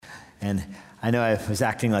And I know I was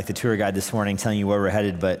acting like the tour guide this morning, telling you where we're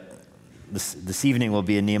headed, but this evening will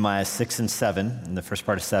be in Nehemiah 6 and 7, in the first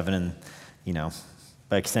part of 7, and,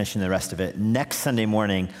 by extension, the rest of it. Next Sunday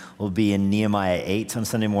morning, we'll be in Nehemiah 8 on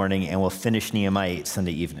Sunday morning, and we'll finish Nehemiah 8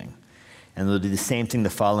 Sunday evening. And we'll do the same thing the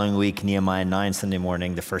following week, Nehemiah 9 Sunday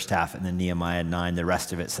morning, the first half, and then Nehemiah 9, the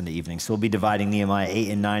rest of it Sunday evening. So we'll be dividing Nehemiah 8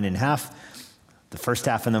 and 9 in half. The first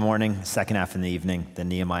half in the morning, second half in the evening, then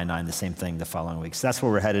Nehemiah 9, the same thing the following week. So that's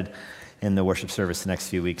where we're headed in the worship service the next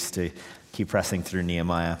few weeks, to keep pressing through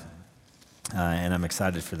Nehemiah. And I'm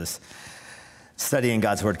excited for this study in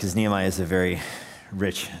God's Word, because Nehemiah is a very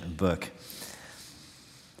rich book.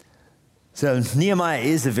 So Nehemiah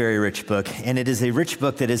is a very rich book, and it is a rich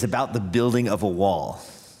book that is about the building of a wall.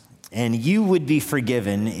 And you would be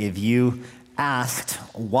forgiven if you asked,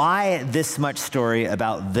 why this much story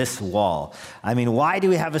about this wall? I mean, why do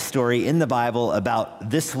we have a story in the Bible about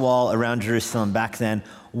this wall around Jerusalem back then?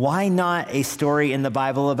 Why not a story in the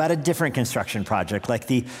Bible about a different construction project, like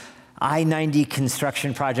the I-90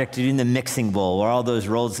 construction project doing the mixing bowl, where all those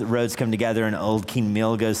roads come together and Old King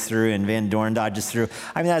Mill goes through and Van Dorn dodges through?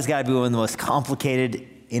 I mean, that's got to be one of the most complicated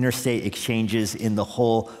interstate exchanges in the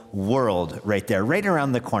whole world right there, right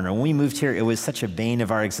around the corner. When we moved here, it was such a bane of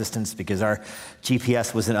our existence because our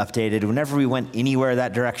GPS wasn't updated. Whenever we went anywhere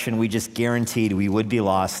that direction, we just guaranteed we would be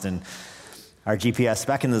lost. And our GPS,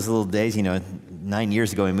 back in those little days, 9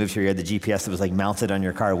 years ago we moved here, you had the GPS that was like mounted on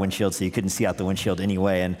your car windshield, so you couldn't see out the windshield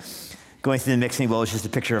anyway. And going through the mixing bowl was just a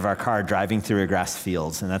picture of our car driving through a grass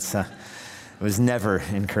fields, and that's it was never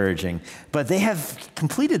encouraging. But they have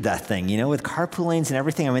completed that thing, with carpool lanes and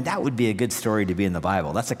everything. I mean, that would be a good story to be in the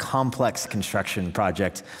Bible. That's a complex construction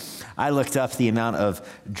project. I looked up the amount of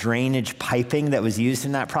drainage piping that was used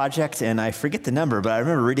in that project, and I forget the number, but I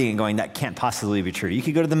remember reading it and going, that can't possibly be true. You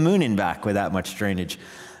could go to the moon and back with that much drainage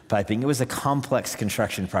piping. It was a complex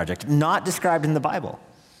construction project, not described in the Bible.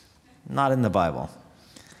 Not in the Bible.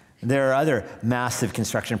 There are other massive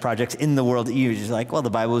construction projects in the world that you're just like, well,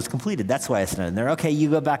 the Bible was completed. That's why it's not in there. Okay,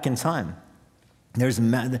 you go back in time. There's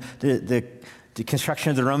the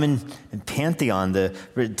construction of the Roman Pantheon, the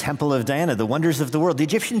Temple of Diana, the wonders of the world, the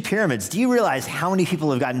Egyptian pyramids. Do you realize how many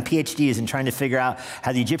people have gotten PhDs in trying to figure out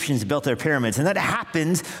how the Egyptians built their pyramids? And that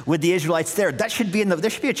happened with the Israelites there. There should be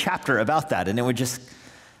a chapter about that, and it would just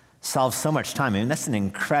solve so much time. I mean, that's an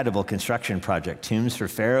incredible construction project. Tombs for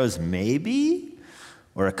pharaohs, maybe?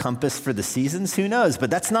 Or a compass for the seasons, who knows?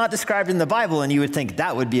 But that's not described in the Bible, and you would think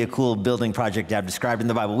that would be a cool building project to have described in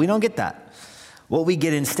the Bible. We don't get that. What we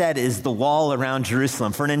get instead is the wall around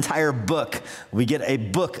Jerusalem. For an entire book, we get a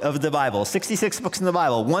book of the Bible, 66 books in the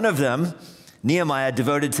Bible. One of them, Nehemiah,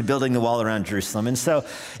 devoted to building the wall around Jerusalem. And so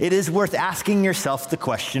it is worth asking yourself the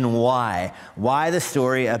question, why? Why the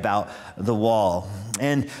story about the wall?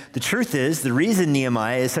 And the truth is, the reason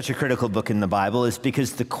Nehemiah is such a critical book in the Bible is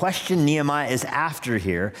because the question Nehemiah is after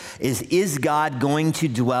here is God going to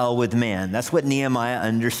dwell with man? That's what Nehemiah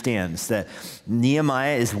understands, that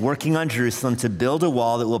Nehemiah is working on Jerusalem to build a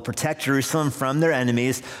wall that will protect Jerusalem from their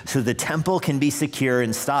enemies so the temple can be secure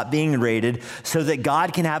and stop being raided, so that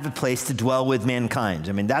God can have a place to dwell with mankind.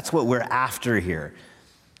 I mean, that's what we're after here.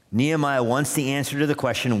 Nehemiah wants the answer to the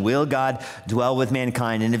question, will God dwell with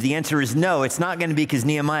mankind? And if the answer is no, it's not going to be because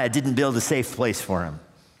Nehemiah didn't build a safe place for him.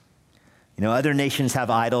 Other nations have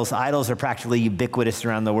idols. Idols are practically ubiquitous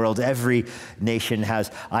around the world. Every nation has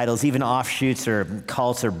idols. Even offshoots or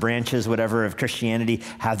cults or branches, whatever, of Christianity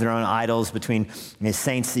have their own idols between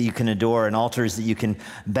saints that you can adore and altars that you can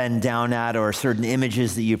bend down at, or certain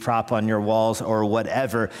images that you prop on your walls or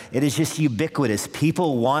whatever. It is just ubiquitous.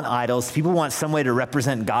 People want idols. People want some way to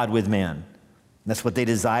represent God with man. That's what they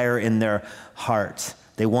desire in their hearts.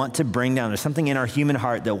 They want to bring down. There's something in our human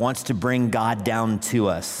heart that wants to bring God down to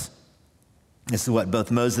us. This is what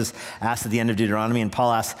both Moses asked at the end of Deuteronomy and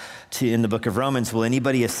Paul asked in the book of Romans. Will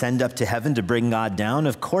anybody ascend up to heaven to bring God down?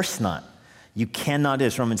 Of course not. You cannot do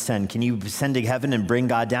this, Romans 10. Can you ascend to heaven and bring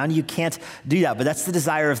God down? You can't do that. But that's the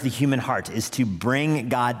desire of the human heart, is to bring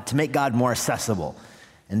God, to make God more accessible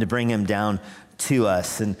and to bring him down to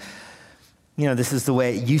us. And, this is the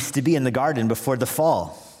way it used to be in the garden before the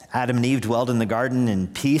fall. Adam and Eve dwelled in the garden in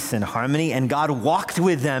peace and harmony, and God walked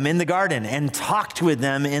with them in the garden and talked with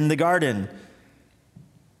them in the garden.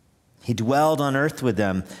 He dwelled on earth with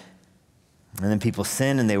them. And then people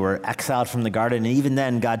sinned and they were exiled from the garden. And even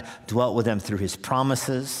then, God dwelt with them through his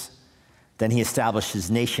promises. Then he established his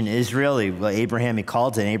nation Israel. Abraham he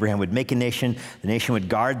called, and Abraham would make a nation. The nation would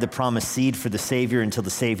guard the promised seed for the Savior until the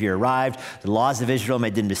Savior arrived. The laws of Israel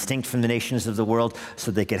made them distinct from the nations of the world so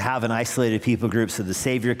they could have an isolated people group so the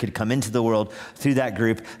Savior could come into the world through that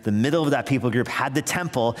group. The middle of that people group had the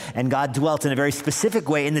temple, and God dwelt in a very specific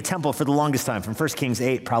way in the temple for the longest time, from 1 Kings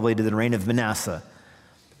 8 probably to the reign of Manasseh.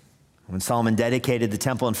 When Solomon dedicated the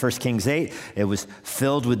temple in 1 Kings 8, it was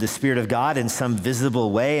filled with the Spirit of God in some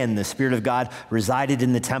visible way, and the Spirit of God resided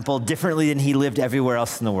in the temple differently than he lived everywhere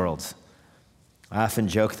else in the world. I often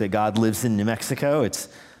joke that God lives in New Mexico. It's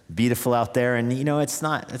beautiful out there, and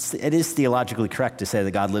it is theologically correct to say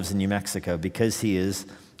that God lives in New Mexico because he is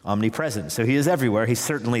omnipresent. So he is everywhere. He's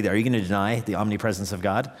certainly there. Are you going to deny the omnipresence of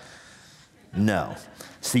God? No.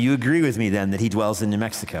 So you agree with me then that he dwells in New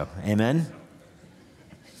Mexico. Amen?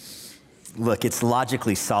 Look, it's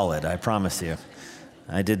logically solid, I promise you.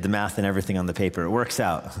 I did the math and everything on the paper. It works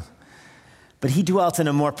out. But he dwelt in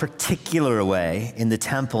a more particular way in the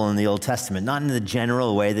temple in the Old Testament, not in the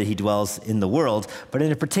general way that he dwells in the world, but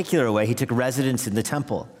in a particular way. He took residence in the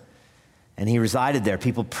temple, and he resided there.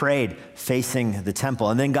 People prayed facing the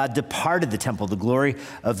temple, and then God departed the temple. The glory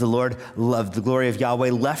of the Lord, the glory of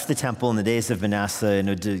Yahweh left the temple in the days of Manasseh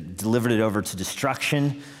and delivered it over to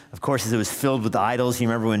destruction. Of course, as it was filled with idols, you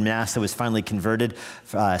remember when Manasseh was finally converted,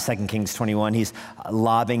 2 Kings 21, he's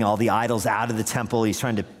lobbing all the idols out of the temple. He's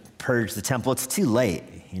trying to purge the temple. It's too late,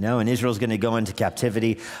 and Israel's going to go into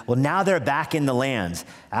captivity. Well, now they're back in the land.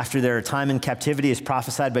 After their time in captivity, as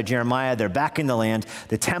prophesied by Jeremiah, they're back in the land.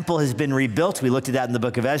 The temple has been rebuilt. We looked at that in the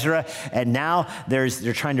book of Ezra. And now they're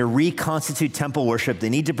trying to reconstitute temple worship. They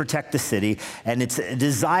need to protect the city. And it's a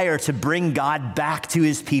desire to bring God back to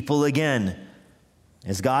his people again.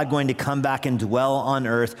 Is God going to come back and dwell on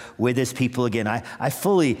earth with his people again? I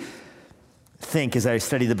fully think, as I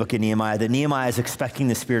study the book of Nehemiah, that Nehemiah is expecting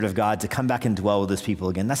the Spirit of God to come back and dwell with his people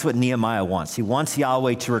again. That's what Nehemiah wants. He wants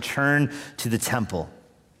Yahweh to return to the temple.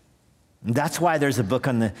 And that's why there's a book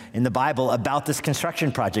in the Bible about this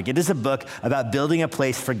construction project. It is a book about building a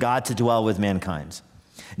place for God to dwell with mankind.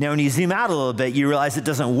 Now, when you zoom out a little bit, you realize it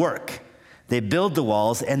doesn't work. They build the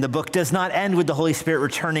walls, and the book does not end with the Holy Spirit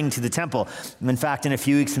returning to the temple. In fact, in a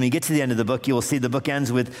few weeks, when we get to the end of the book, you will see the book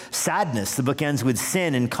ends with sadness. The book ends with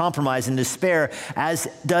sin and compromise and despair, as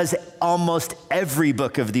does almost every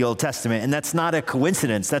book of the Old Testament. And that's not a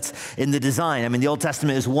coincidence. That's in the design. I mean, the Old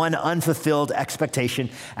Testament is one unfulfilled expectation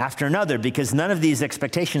after another, because none of these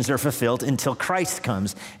expectations are fulfilled until Christ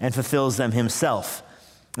comes and fulfills them himself.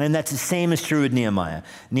 And that's the same is true with Nehemiah.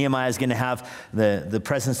 Nehemiah is going to have the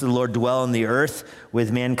presence of the Lord dwell on the earth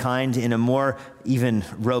with mankind in a more even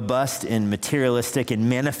robust and materialistic and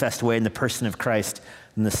manifest way in the person of Christ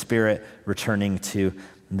and the Spirit returning to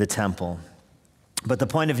the temple. But the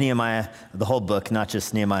point of Nehemiah, the whole book, not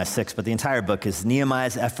just Nehemiah 6, but the entire book, is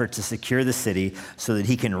Nehemiah's effort to secure the city so that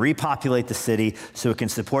he can repopulate the city, so it can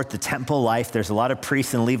support the temple life. There's a lot of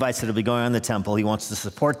priests and Levites that will be going on in the temple. He wants to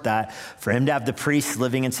support that. For him to have the priests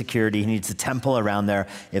living in security, he needs a temple around there.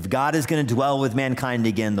 If God is going to dwell with mankind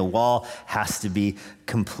again, the wall has to be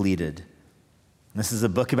completed. This is a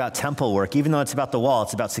book about temple work. Even though it's about the wall,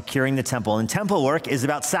 it's about securing the temple. And temple work is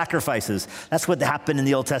about sacrifices. That's what happened in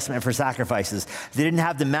the Old Testament for sacrifices. They didn't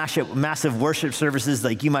have the massive worship services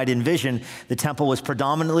like you might envision. The temple was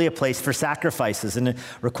predominantly a place for sacrifices, and it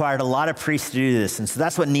required a lot of priests to do this. And so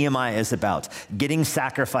that's what Nehemiah is about, getting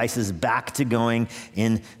sacrifices back to going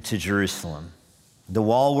into Jerusalem. The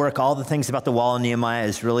wall work, all the things about the wall in Nehemiah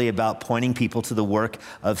is really about pointing people to the work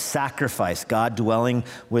of sacrifice, God dwelling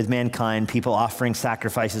with mankind, people offering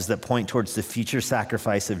sacrifices that point towards the future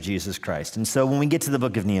sacrifice of Jesus Christ. And so when we get to the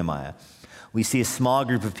book of Nehemiah, we see a small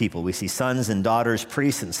group of people. We see sons and daughters,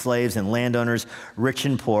 priests and slaves and landowners, rich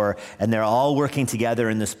and poor, and they're all working together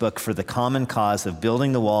in this book for the common cause of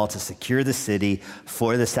building the wall to secure the city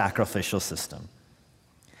for the sacrificial system.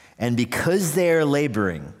 And because they are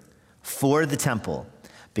laboring for the temple,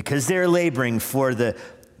 because they're laboring for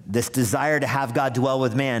this desire to have God dwell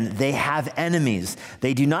with man, they have enemies.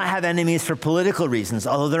 They do not have enemies for political reasons,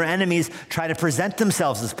 although their enemies try to present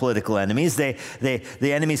themselves as political enemies. The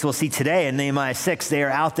enemies we'll see today in Nehemiah 6, they are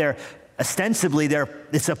out there. Ostensibly,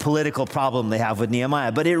 it's a political problem they have with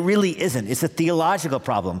Nehemiah, but it really isn't. It's a theological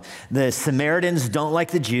problem. The Samaritans don't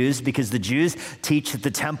like the Jews because the Jews teach that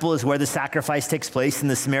the temple is where the sacrifice takes place,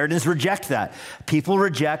 and the Samaritans reject that. People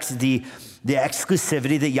reject the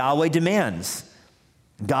exclusivity that Yahweh demands.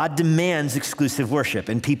 God demands exclusive worship,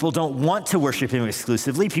 and people don't want to worship him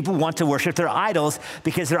exclusively. People want to worship their idols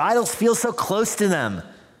because their idols feel so close to them.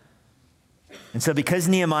 And so because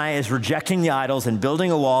Nehemiah is rejecting the idols and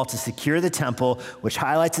building a wall to secure the temple, which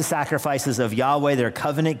highlights the sacrifices of Yahweh, their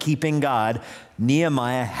covenant-keeping God,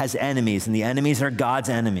 Nehemiah has enemies, and the enemies are God's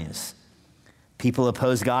enemies. People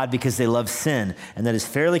oppose God because they love sin, and that is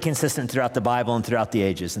fairly consistent throughout the Bible and throughout the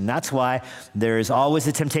ages. And that's why there is always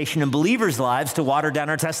a temptation in believers' lives to water down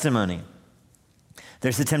our testimony.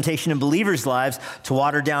 There's a temptation in believers' lives to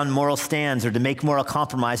water down moral stands or to make moral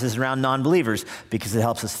compromises around non-believers because it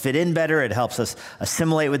helps us fit in better, it helps us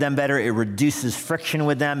assimilate with them better, it reduces friction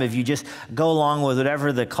with them. If you just go along with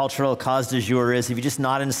whatever the cultural cause du jour is, if you just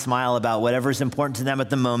nod and smile about whatever's important to them at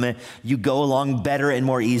the moment, you go along better and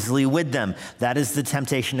more easily with them. That is the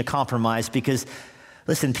temptation to compromise because,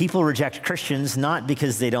 listen, people reject Christians not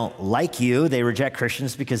because they don't like you, they reject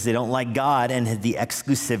Christians because they don't like God and the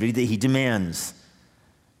exclusivity that he demands.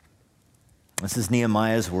 This is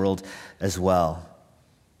Nehemiah's world as well.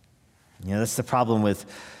 You know, that's the problem with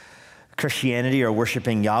Christianity or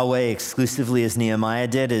worshiping Yahweh exclusively as Nehemiah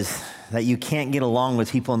did, is that you can't get along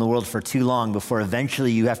with people in the world for too long before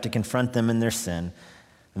eventually you have to confront them in their sin.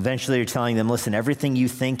 Eventually you're telling them, listen, everything you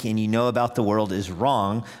think and you know about the world is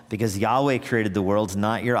wrong because Yahweh created the world,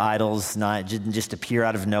 not your idols, didn't just appear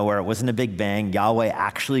out of nowhere. It wasn't a big bang. Yahweh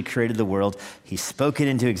actually created the world. He spoke it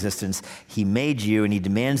into existence. He made you and he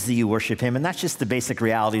demands that you worship him. And that's just the basic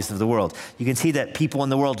realities of the world. You can see that people in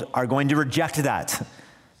the world are going to reject that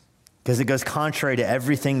because it goes contrary to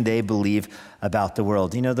everything they believe about the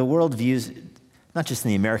world. You know, the world views, not just in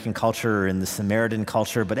the American culture or in the Samaritan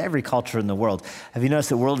culture, but every culture in the world. Have you noticed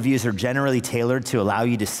that worldviews are generally tailored to allow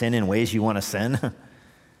you to sin in ways you want to sin?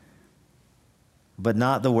 But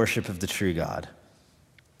not the worship of the true God.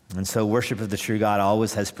 And so worship of the true God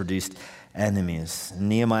always has produced enemies. And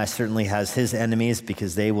Nehemiah certainly has his enemies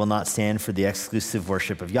because they will not stand for the exclusive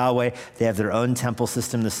worship of Yahweh. They have their own temple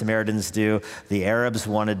system, the Samaritans do. The Arabs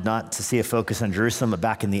wanted not to see a focus on Jerusalem, but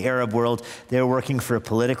back in the Arab world, they were working for a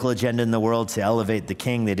political agenda in the world to elevate the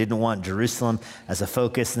king. They didn't want Jerusalem as a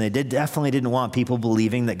focus, and they definitely didn't want people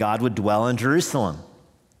believing that God would dwell in Jerusalem.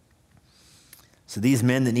 So these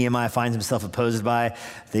men that Nehemiah finds himself opposed by,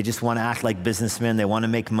 they just want to act like businessmen. They want to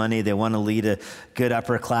make money. They want to lead a good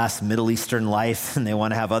upper class Middle Eastern life, and they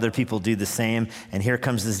want to have other people do the same. And here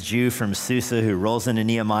comes this Jew from Susa who rolls into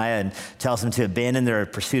Nehemiah and tells him to abandon their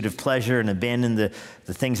pursuit of pleasure and abandon the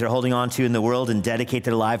things they're holding on to in the world and dedicate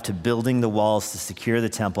their life to building the walls to secure the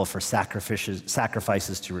temple for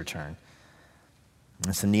sacrifices to return.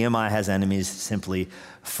 And so Nehemiah has enemies simply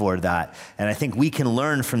for that. And I think we can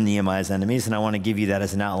learn from Nehemiah's enemies, and I want to give you that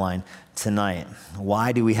as an outline tonight.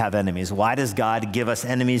 Why do we have enemies? Why does God give us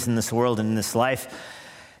enemies in this world and in this life?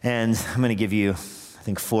 And I'm going to give you, I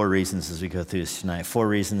think, 4 reasons as we go through this tonight. 4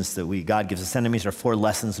 reasons that God gives us enemies, or 4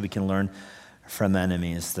 lessons we can learn from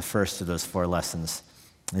enemies. The first of those 4 lessons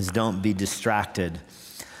is don't be distracted.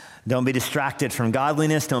 Don't be distracted from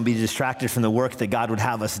godliness. Don't be distracted from the work that God would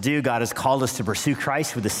have us do. God has called us to pursue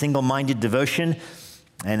Christ with a single-minded devotion,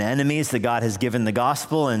 and enemies that God has given the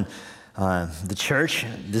gospel and the church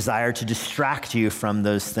desire to distract you from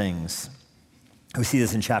those things. We see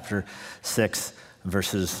this in chapter 6,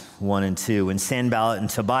 verses 1 and 2. When Sanballat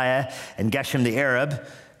and Tobiah and Geshem the Arab,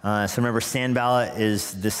 so remember Sanballat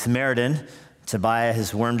is the Samaritan, Tobiah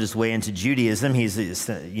has wormed his way into Judaism. He's,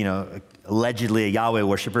 allegedly a Yahweh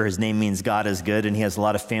worshiper. His name means God is good, and he has a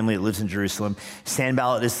lot of family that lives in Jerusalem.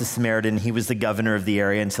 Sanballat is the Samaritan. He was the governor of the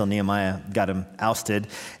area until Nehemiah got him ousted.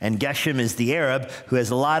 And Geshem is the Arab who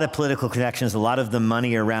has a lot of political connections, a lot of the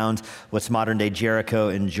money around what's modern-day Jericho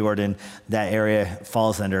and Jordan. That area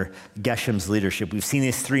falls under Geshem's leadership. We've seen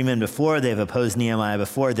these 3 men before. They've opposed Nehemiah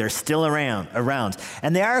before. They're still around.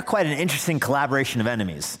 And they are quite an interesting collaboration of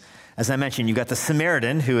enemies. As I mentioned, you've got the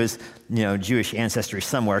Samaritan, who is, Jewish ancestry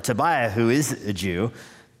somewhere, Tobiah, who is a Jew,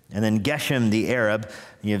 and then Geshem, the Arab.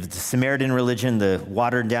 You have the Samaritan religion, the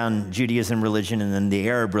watered-down Judaism religion, and then the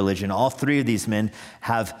Arab religion. All 3 of these men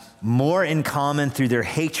have more in common through their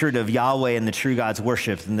hatred of Yahweh and the true God's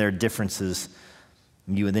worship than their differences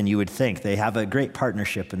than you would think. They have a great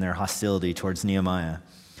partnership in their hostility towards Nehemiah.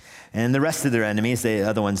 And the rest of their enemies, the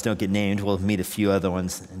other ones don't get named. We'll meet a few other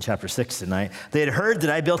ones in chapter 6 tonight. They had heard that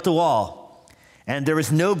I built the wall, and there was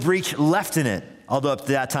no breach left in it, although up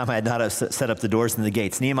to that time I had not set up the doors and the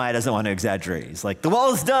gates. Nehemiah doesn't want to exaggerate. He's like, the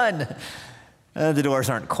wall is done. The doors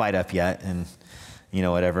aren't quite up yet, and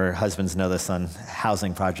whatever. Husbands know this on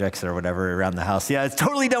housing projects or whatever around the house. Yeah, it's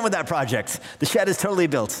totally done with that project. The shed is totally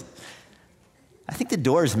built. I think the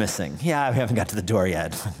door is missing. Yeah, we haven't got to the door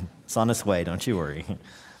yet. It's on its way, don't you worry.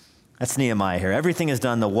 That's Nehemiah here. Everything is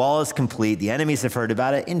done. The wall is complete. The enemies have heard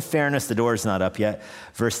about it. In fairness, the door is not up yet.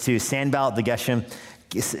 Verse 2, Sanballat the Geshem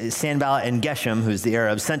Sanballat and Geshem, who's the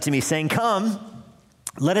Arab, sent to me saying, come,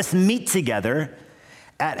 let us meet together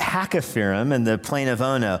at Hakkephirim in the plain of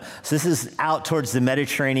Ono. So this is out towards the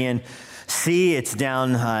Mediterranean Sea. It's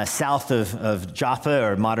down south of Jaffa,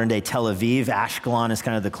 or modern-day Tel Aviv. Ashkelon is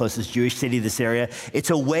kind of the closest Jewish city to this area.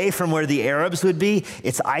 It's away from where the Arabs would be.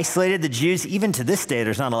 It's isolated. The Jews, even to this day,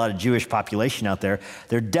 there's not a lot of Jewish population out there.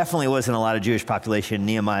 There definitely wasn't a lot of Jewish population in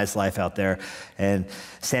Nehemiah's life out there. And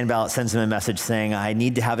Sanballat sends him a message saying, I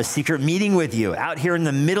need to have a secret meeting with you out here in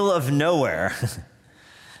the middle of nowhere.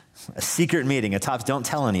 A secret meeting, don't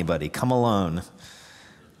tell anybody, come alone.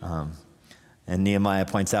 And Nehemiah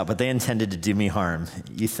points out, but they intended to do me harm.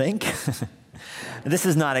 You think? This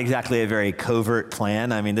is not exactly a very covert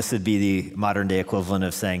plan. I mean, this would be the modern day equivalent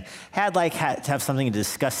of saying, hey, I'd like to have something to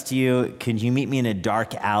discuss to you. Can you meet me in a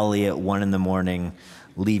dark alley at 1 a.m?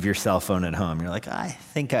 Leave your cell phone at home. You're like, I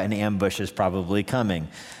think an ambush is probably coming.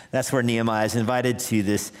 That's where Nehemiah is invited to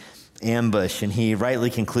this ambush. And he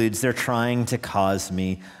rightly concludes, they're trying to cause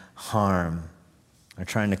me harm. They're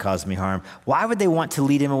trying to cause me harm. Why would they want to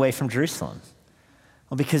lead him away from Jerusalem?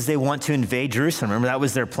 Well, because they want to invade Jerusalem. Remember, that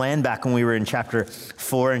was their plan back when we were in chapter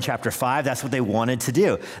 4 and chapter 5. That's what they wanted to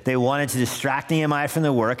do. They wanted to distract Nehemiah from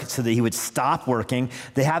the work so that he would stop working.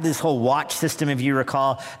 They have this whole watch system, if you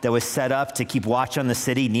recall, that was set up to keep watch on the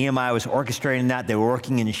city. Nehemiah was orchestrating that. They were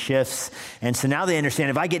working in shifts. And so now they understand,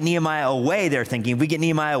 if I get Nehemiah away, they're thinking, if we get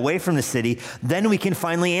Nehemiah away from the city, then we can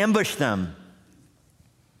finally ambush them.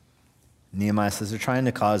 Nehemiah says, they're trying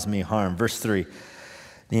to cause me harm. Verse 3.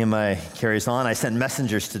 Nehemiah carries on, I sent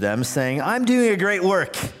messengers to them saying, I'm doing a great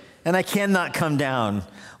work and I cannot come down.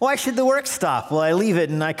 Why should the work stop? Well, I leave it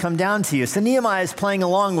and I come down to you. So Nehemiah is playing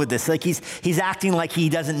along with this. Like he's acting like he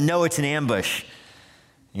doesn't know it's an ambush.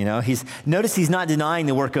 You know, notice he's not denying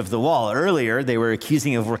the work of the wall. Earlier, they were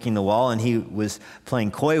accusing him of working the wall and he was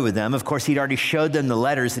playing coy with them. Of course, he'd already showed them the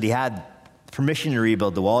letters that he had permission to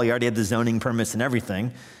rebuild the wall. He already had the zoning permits and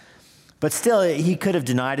everything. But still, he could have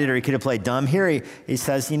denied it or he could have played dumb. Here he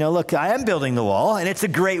says, look, I am building the wall, and it's a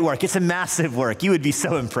great work. It's a massive work. You would be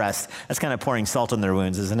so impressed. That's kind of pouring salt on their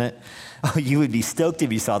wounds, isn't it? Oh, you would be stoked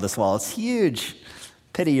if you saw this wall. It's huge.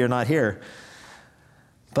 Pity you're not here.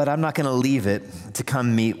 But I'm not going to leave it to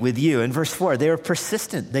come meet with you. In verse 4, they were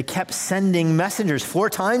persistent. They kept sending messengers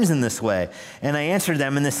 4 times in this way, and I answered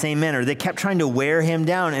them in the same manner. They kept trying to wear him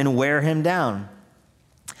down and wear him down.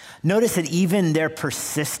 Notice that even their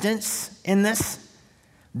persistence in this,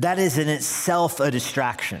 that is in itself a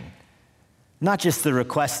distraction. Not just the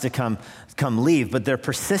request to come leave, but their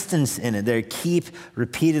persistence in it. They keep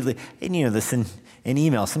repeatedly, and this in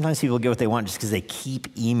email. Sometimes people get what they want just because they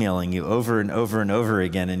keep emailing you over and over and over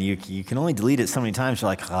again, and you can only delete it so many times.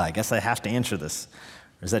 You're like, I guess I have to answer this.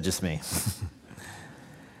 Or is that just me?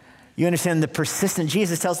 You understand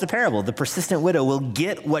Jesus tells the parable, the persistent widow will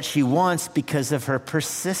get what she wants because of her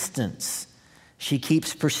persistence. She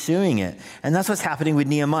keeps pursuing it. And that's what's happening with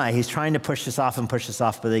Nehemiah. He's trying to push this off,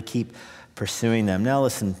 but they keep pursuing them. Now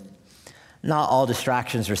listen, not all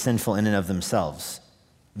distractions are sinful in and of themselves.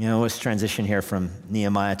 Let's transition here from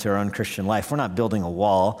Nehemiah to our own Christian life. We're not building a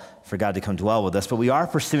wall for God to come dwell with us, but we are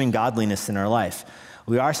pursuing godliness in our life.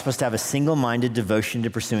 We are supposed to have a single-minded devotion to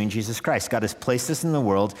pursuing Jesus Christ. God has placed us in the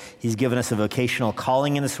world. He's given us a vocational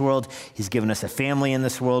calling in this world. He's given us a family in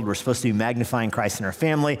this world. We're supposed to be magnifying Christ in our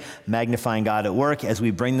family, magnifying God at work as we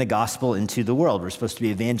bring the gospel into the world. We're supposed to be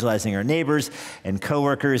evangelizing our neighbors and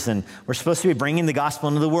coworkers, and we're supposed to be bringing the gospel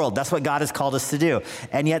into the world. That's what God has called us to do.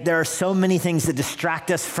 And yet there are so many things that distract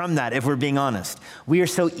us from that, if we're being honest. We are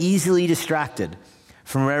so easily distracted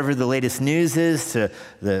from wherever the latest news is, to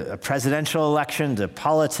the presidential election, to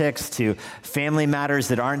politics, to family matters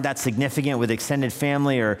that aren't that significant with extended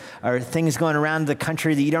family, or things going around the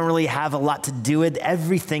country that you don't really have a lot to do with.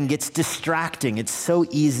 Everything gets distracting. It's so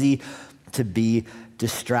easy to be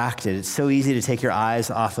distracted. It's so easy to take your eyes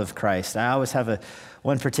off of Christ. I always have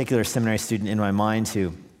one particular seminary student in my mind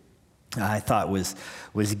who I thought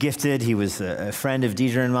was gifted. He was a friend of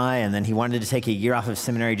Deidre and I, and then he wanted to take a year off of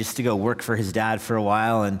seminary just to go work for his dad for a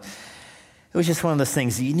while. And it was just one of those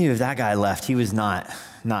things that you knew if that guy left, he was not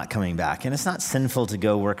coming back. And it's not sinful to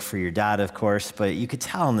go work for your dad, of course, but you could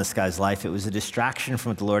tell in this guy's life it was a distraction from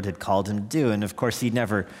what the Lord had called him to do. And of course, he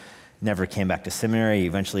never came back to seminary. He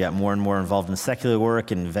eventually got more and more involved in secular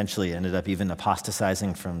work, and eventually ended up even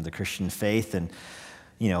apostatizing from the Christian faith. And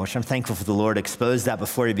which I'm thankful for the Lord exposed that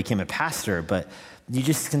before he became a pastor. But you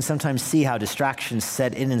just can sometimes see how distractions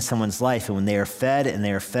set in someone's life. And when they are fed and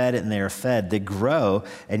they are fed and they are fed, they grow,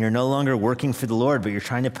 and you're no longer working for the Lord, but you're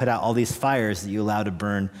trying to put out all these fires that you allow to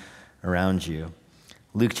burn around you.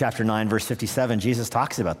 Luke chapter 9, verse 57, Jesus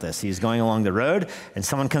talks about this. He's going along the road, and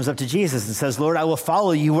someone comes up to Jesus and says, Lord, I will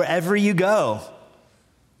follow you wherever you go.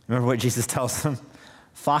 Remember what Jesus tells him?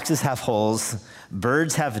 Foxes have holes,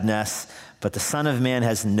 birds have nests, but the Son of Man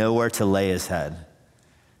has nowhere to lay his head.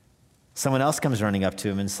 Someone else comes running up to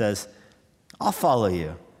him and says, I'll follow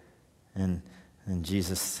you. And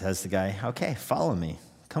Jesus says to the guy, okay, follow me.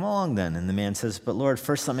 Come along then. And the man says, but Lord,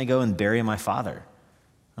 first let me go and bury my father.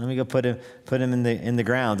 Let me go put him in the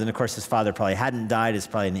ground. And of course, his father probably hadn't died. It's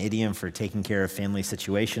probably an idiom for taking care of family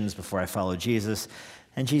situations before I follow Jesus.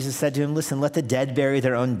 And Jesus said to him, listen, let the dead bury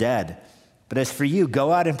their own dead. But as for you,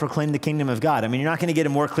 go out and proclaim the kingdom of God. I mean, you're not going to get a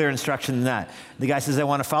more clear instruction than that. The guy says, I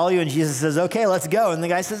want to follow you. And Jesus says, okay, let's go. And the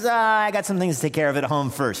guy says, I got some things to take care of at home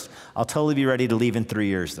first. I'll totally be ready to leave in 3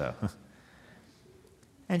 years, though.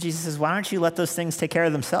 And Jesus says, why don't you let those things take care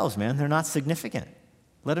of themselves, man? They're not significant.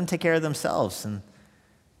 Let them take care of themselves. And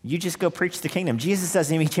you just go preach the kingdom. Jesus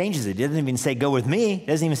doesn't even, he changes it. He doesn't even say, go with me. He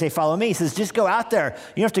doesn't even say, follow me. He says, just go out there.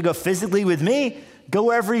 You don't have to go physically with me. Go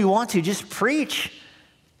wherever you want to. Just preach.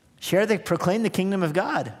 Proclaim the kingdom of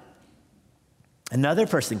God. Another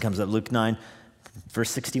person comes up, Luke 9,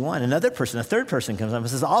 verse 61. A third person comes up and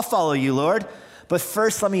says, I'll follow you, Lord, but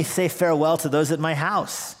first let me say farewell to those at my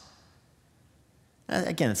house.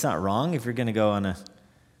 Again, it's not wrong. If you're going to go on a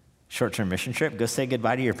short-term mission trip, go say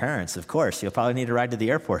goodbye to your parents. Of course, you'll probably need a ride to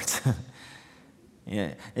the airport.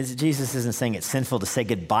 Yeah, Jesus isn't saying it's sinful to say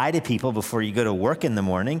goodbye to people before you go to work in the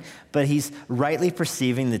morning, but he's rightly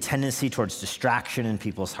perceiving the tendency towards distraction in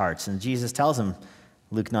people's hearts. And Jesus tells him,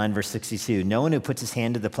 Luke 9, verse 62, no one who puts his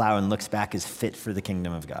hand to the plow and looks back is fit for the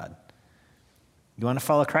kingdom of God. You want to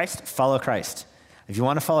follow Christ? Follow Christ. If you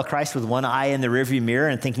want to follow Christ with one eye in the rearview mirror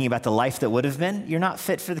and thinking about the life that would have been, you're not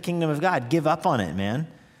fit for the kingdom of God. Give up on it, man.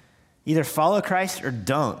 Either follow Christ or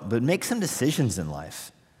don't, but make some decisions in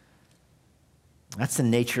life. That's the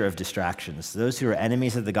nature of distractions. Those who are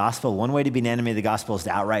enemies of the gospel, one way to be an enemy of the gospel is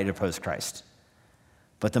to outright oppose Christ.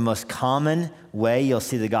 But the most common way you'll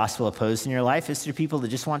see the gospel opposed in your life is through people that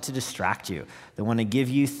just want to distract you, that want to give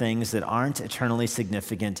you things that aren't eternally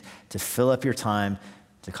significant to fill up your time,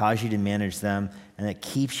 to cause you to manage them, and it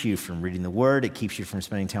keeps you from reading the word, it keeps you from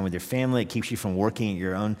spending time with your family, it keeps you from working at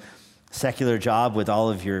your own secular job with all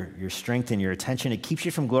of your strength and your attention. It keeps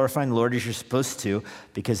you from glorifying the Lord as you're supposed to,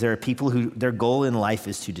 because there are people who their goal in life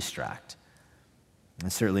is to distract.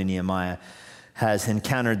 And certainly Nehemiah has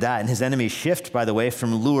encountered that. And his enemies shift, by the way,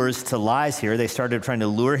 from lures to lies here. They started trying to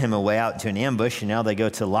lure him away out into an ambush, and now they go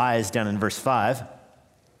to lies down in verse 5.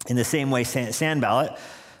 In the same way, Sanballat,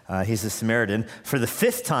 he's a Samaritan, for the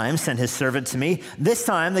 5th time sent his servant to me. This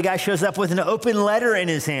time, the guy shows up with an open letter in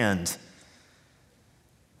his hand.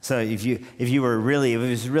 So if it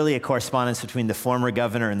was really a correspondence between the former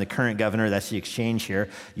governor and the current governor, that's the exchange here,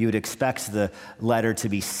 you would expect the letter to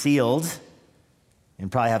be sealed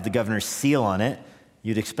and probably have the governor's seal on it.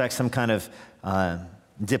 You'd expect some kind of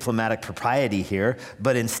diplomatic propriety here,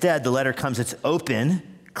 but instead the letter comes, it's open,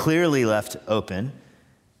 clearly left open,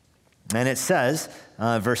 and it says,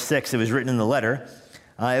 verse 6, it was written in the letter,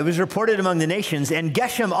 it was reported among the nations, and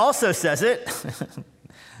Geshem also says it.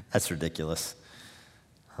 That's ridiculous.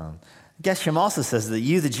 Geshem also says that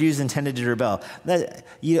you, the Jews, intended to rebel.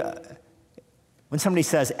 When somebody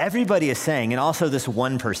says, everybody is saying, and also this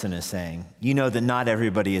one person is saying, you know that not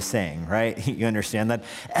everybody is saying, right? You understand that?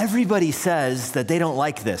 Everybody says that they don't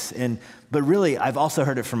like this, but really, I've also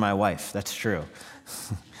heard it from my wife. That's true.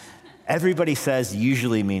 Everybody says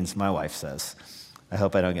usually means my wife says. I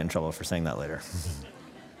hope I don't get in trouble for saying that later.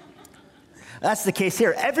 That's the case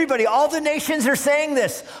here. Everybody, all the nations are saying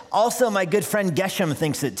this. Also, my good friend Geshem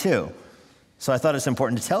thinks it too. So I thought it's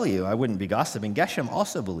important to tell you. I wouldn't be gossiping. Geshem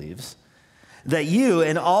also believes that you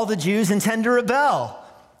and all the Jews intend to rebel.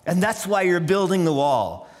 And that's why you're building the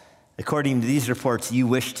wall. According to these reports, you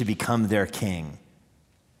wish to become their king.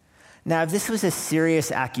 Now, if this was a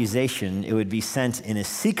serious accusation, it would be sent in a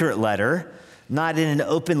secret letter, not in an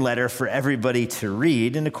open letter for everybody to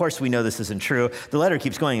read. And of course, we know this isn't true. The letter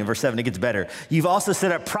keeps going in verse 7, it gets better. You've also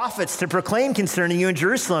set up prophets to proclaim concerning you in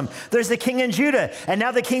Jerusalem. There's a king in Judah, and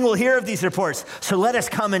now the king will hear of these reports. So let us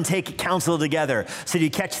come and take counsel together. So do you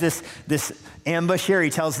catch this ambush here? He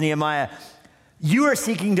tells Nehemiah, you are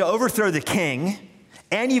seeking to overthrow the king,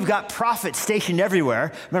 and you've got prophets stationed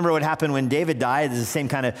everywhere. Remember what happened when David died? The same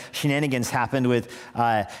kind of shenanigans happened with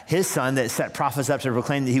his son that set prophets up to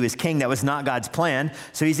proclaim that he was king. That was not God's plan.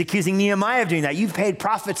 So he's accusing Nehemiah of doing that. You've paid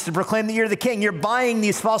prophets to proclaim that you're the king. You're buying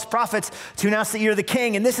these false prophets to announce that you're the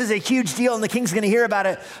king. And this is a huge deal, and the king's going to hear about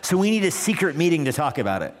it. So we need a secret meeting to talk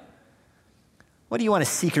about it. What do you want a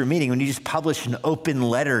secret meeting when you just publish an open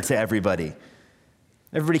letter to everybody?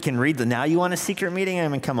 Everybody can read now you want a secret meeting? I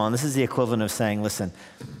mean, come on. This is the equivalent of saying, listen,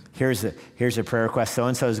 here's a prayer request.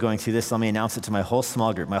 So-and-so is going through this. Let me announce it to my whole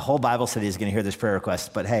small group. My whole Bible study is going to hear this prayer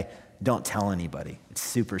request. But hey, don't tell anybody. It's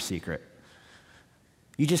super secret.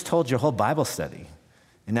 You just told your whole Bible study.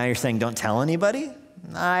 And now you're saying, don't tell anybody?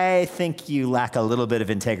 I think you lack a little bit of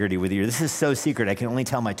integrity with you. This is so secret. I can only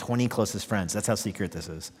tell my 20 closest friends. That's how secret this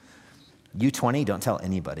is. You 20, don't tell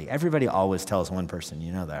anybody. Everybody always tells one person.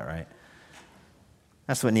 You know that, right?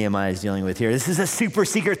 That's what Nehemiah is dealing with here. This is a super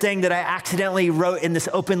secret thing that I accidentally wrote in this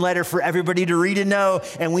open letter for everybody to read and know,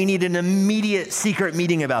 and we need an immediate secret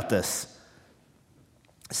meeting about this.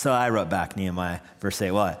 So I wrote back, Nehemiah, verse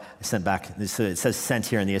 8. Well, I sent back, so it says sent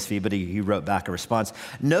here in the ESV, but he wrote back a response.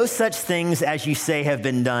 No such things as you say have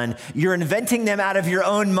been done. You're inventing them out of your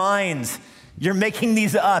own minds. You're making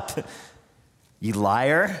these up. You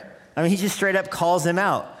liar. I mean, he just straight up calls him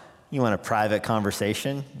out. You want a private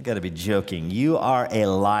conversation? You got to be joking. You are a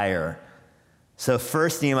liar. So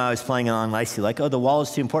first Nehemiah was playing along nicely, like, oh, the wall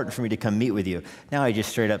is too important for me to come meet with you. Now he just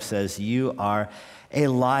straight up says, you are a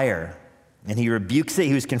liar. And he rebukes it.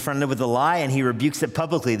 He was confronted with a lie, and he rebukes it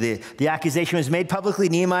publicly. The accusation was made publicly.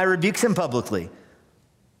 Nehemiah rebukes him publicly.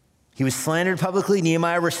 He was slandered publicly.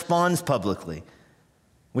 Nehemiah responds publicly,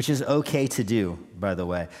 which is okay to do, by the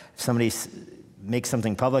way. If somebody makes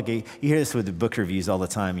something public, you hear this with the book reviews all the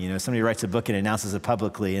time. You know, somebody writes a book and announces it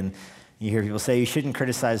publicly, and you hear people say, you shouldn't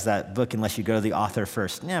criticize that book unless you go to the author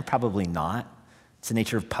first. Yeah, probably not. It's the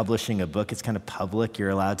nature of publishing a book. It's kind of public.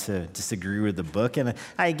 You're allowed to disagree with the book. And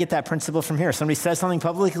I get that principle from here. If somebody says something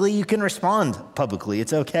publicly, you can respond publicly.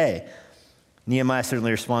 It's okay. Nehemiah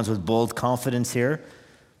certainly responds with bold confidence here.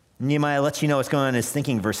 Nehemiah lets you know what's going on in his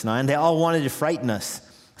thinking, verse 9. They all wanted to frighten us,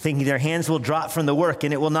 thinking their hands will drop from the work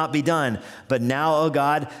and it will not be done. But now, O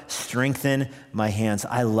God, strengthen my hands.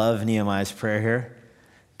 I love Nehemiah's prayer here.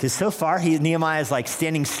 Because so far, Nehemiah is like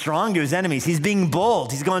standing strong to his enemies. He's being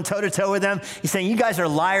bold. He's going toe-to-toe with them. He's saying, you guys are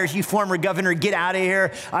liars. You former governor, get out of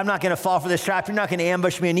here. I'm not going to fall for this trap. You're not going to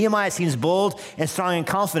ambush me. And Nehemiah seems bold and strong and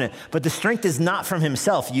confident. But the strength is not from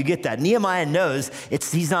himself. You get that. Nehemiah knows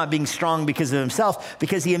he's not being strong because of himself,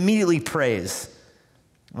 because he immediately prays.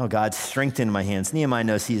 Oh, God, strengthen my hands. Nehemiah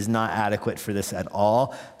knows he is not adequate for this at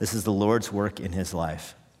all. This is the Lord's work in his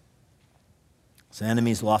life. So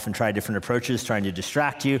enemies will often try different approaches, trying to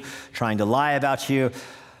distract you, trying to lie about you.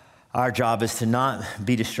 Our job is to not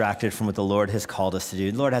be distracted from what the Lord has called us to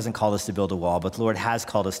do. The Lord hasn't called us to build a wall, but the Lord has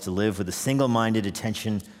called us to live with a single-minded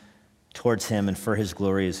attention towards him and for his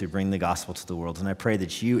glory as we bring the gospel to the world. And I pray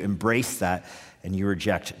that you embrace that and you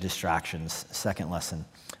reject distractions. Second lesson,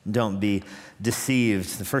 don't be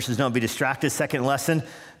deceived. The first is don't be distracted. Second lesson,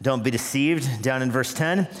 don't be deceived, down in verse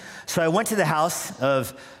 10. So I went to the house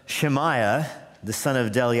of Shemaiah, the son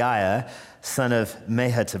of Delaiah, son of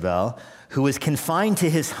Mehetabel, who was confined to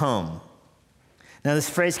his home. Now, this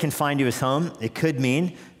phrase, confined to his home, it could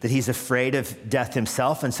mean that he's afraid of death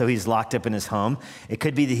himself, and so he's locked up in his home. It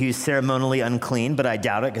could be that he was ceremonially unclean, but I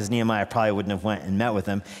doubt it, because Nehemiah probably wouldn't have went and met with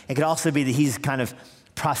him. It could also be that he's kind of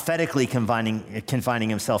prophetically confining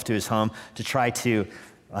himself to his home to try to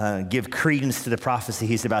give credence to the prophecy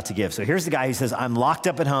he's about to give. So here's the guy who says, I'm locked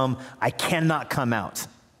up at home. I cannot come out.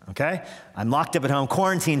 Okay? I'm locked up at home,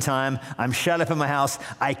 quarantine time. I'm shut up in my house.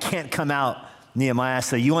 I can't come out, Nehemiah.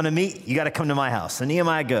 So you want to meet? You got to come to my house. So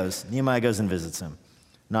Nehemiah goes. Nehemiah goes and visits him,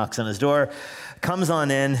 knocks on his door, comes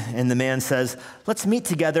on in, and the man says, let's meet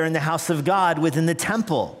together in the house of God within the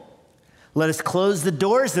temple. Let us close the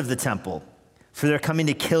doors of the temple, for they're coming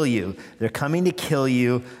to kill you. They're coming to kill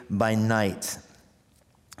you by night.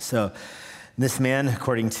 So this man,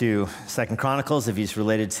 according to 2 Chronicles, if he's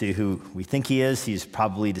related to who we think he is, he's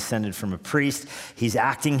probably descended from a priest. He's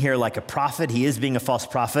acting here like a prophet. He is being a false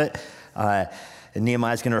prophet. And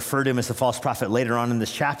Nehemiah is going to refer to him as a false prophet later on in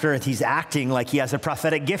this chapter. He's acting like he has a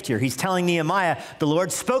prophetic gift here. He's telling Nehemiah, the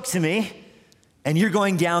Lord spoke to me, and you're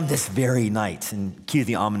going down this very night. And cue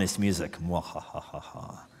the ominous music.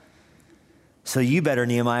 So you better,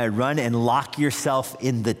 Nehemiah, run and lock yourself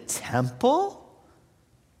in the temple?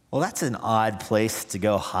 Well, that's an odd place to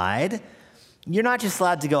go hide. You're not just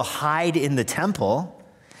allowed to go hide in the temple.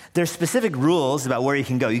 There's specific rules about where you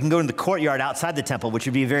can go. You can go in the courtyard outside the temple, which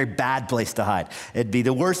would be a very bad place to hide. It'd be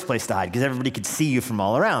the worst place to hide because everybody could see you from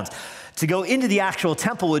all around. To go into the actual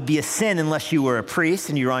temple would be a sin unless you were a priest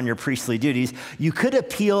and you were on your priestly duties. You could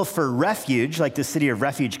appeal for refuge, like the city of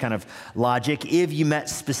refuge kind of logic, if you met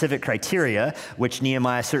specific criteria, which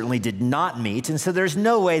Nehemiah certainly did not meet. And so there's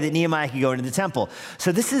no way that Nehemiah could go into the temple.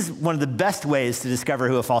 So this is one of the best ways to discover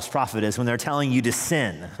who a false prophet is, when they're telling you to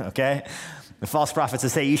sin, okay? The false prophets that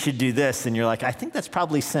say you should do this, and you're like, I think that's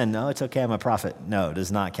probably sin. No, it's okay, I'm a prophet. No, it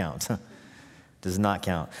does not count. Does not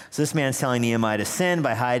count. So this man's telling Nehemiah to sin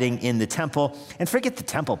by hiding in the temple. And forget the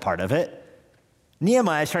temple part of it.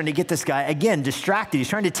 Nehemiah is trying to get this guy, again, distracted. He's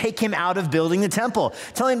trying to take him out of building the temple.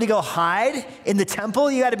 Telling him to go hide in the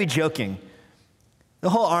temple? You got to be joking. The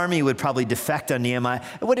whole army would probably defect on Nehemiah.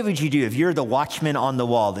 What would you do if you're the watchman on the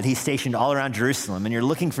wall that he's stationed all around Jerusalem and you're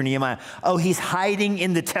looking for Nehemiah? Oh, he's hiding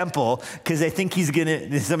in the temple because they think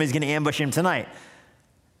somebody's going to ambush him tonight.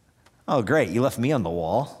 Oh, great. You left me on the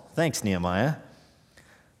wall. Thanks, Nehemiah.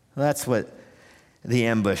 Well, that's what the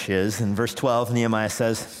ambush is. In verse 12, Nehemiah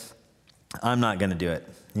says, I'm not going to do it.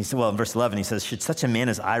 He said, well, in verse 11, he says, should such a man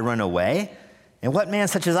as I run away? And what man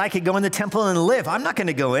such as I could go in the temple and live? I'm not going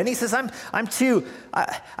to go in. He says, I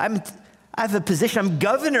have a position. I'm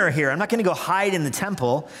governor here. I'm not going to go hide in the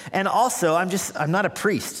temple. And also, I'm not a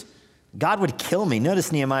priest. God would kill me.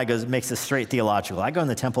 Notice Nehemiah makes this straight theological. I go in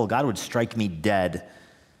the temple, God would strike me dead.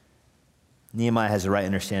 Nehemiah has the right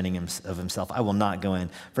understanding of himself. I will not go in.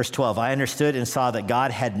 Verse 12, I understood and saw that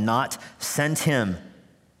God had not sent him.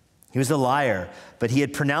 He was a liar, but he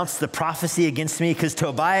had pronounced the prophecy against me because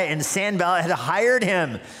Tobiah and Sanballat had hired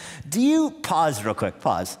him. Do you pause real quick?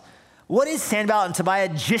 Pause. What did Sanballat and Tobiah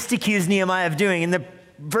just accuse Nehemiah of doing in the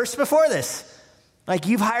verse before this? Like,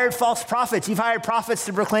 you've hired false prophets. You've hired prophets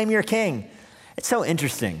to proclaim your king. It's so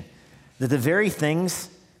interesting that the very things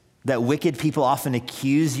that wicked people often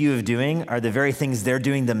accuse you of doing are the very things they're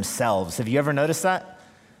doing themselves. Have you ever noticed that?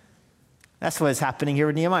 That's what is happening here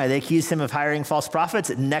with Nehemiah. They accuse him of hiring false prophets.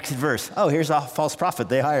 Next verse. Oh, here's a false prophet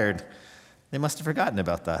they hired. They must have forgotten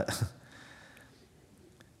about that.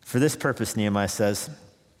 For this purpose, Nehemiah says,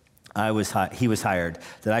 he was hired,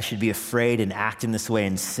 that I should be afraid and act in this way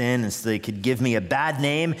and sin, and so they could give me a bad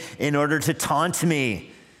name in order to taunt me.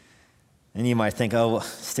 And you might think, oh,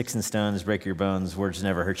 sticks and stones break your bones, words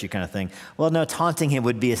never hurt you kind of thing. Well, no, taunting him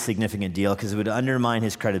would be a significant deal because it would undermine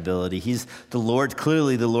his credibility. He's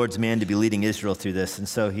clearly the Lord's man to be leading Israel through this, and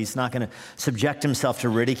so he's not going to subject himself to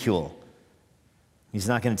ridicule. He's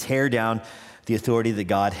not going to tear down the authority that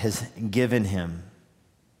God has given him.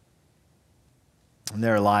 And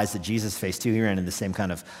there are lies that Jesus faced too. He ran into the same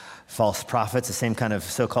kind of false prophets, the same kind of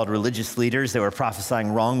so-called religious leaders that were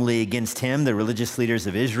prophesying wrongly against him. The religious leaders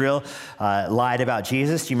of Israel lied about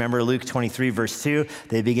Jesus. Do you remember Luke 23, verse 2?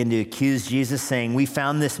 They begin to accuse Jesus, saying, we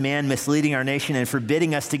found this man misleading our nation and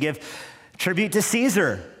forbidding us to give tribute to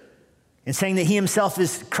Caesar, and saying that he himself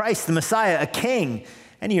is Christ, the Messiah, a king.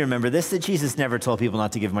 And you remember this, that Jesus never told people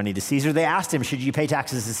not to give money to Caesar. They asked him, should you pay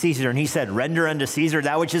taxes to Caesar? And he said, render unto Caesar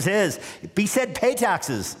that which is his. He said, pay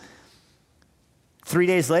taxes. 3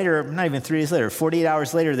 days later, not even 3 days later, 48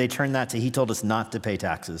 hours later, they turned that to, he told us not to pay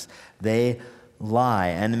taxes. They lie.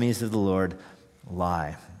 Enemies of the Lord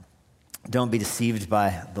lie. Don't be deceived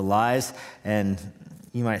by the lies. And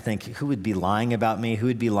you might think, who would be lying about me? Who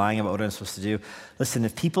would be lying about what I'm supposed to do? Listen,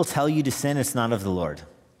 if people tell you to sin, it's not of the Lord.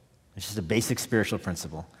 It's just a basic spiritual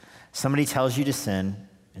principle. Somebody tells you to sin,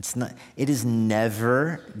 it is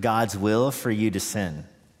never God's will for you to sin,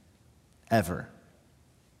 ever.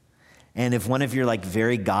 And if one of your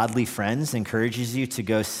very godly friends encourages you to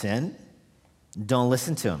go sin, don't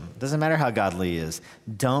listen to him. It doesn't matter how godly he is.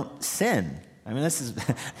 Don't sin. I mean,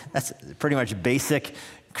 that's pretty much basic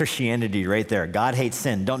Christianity right there. God hates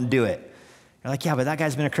sin. Don't do it. You're like, yeah, but that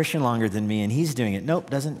guy's been a Christian longer than me and he's doing it. Nope,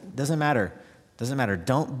 doesn't matter. Doesn't matter.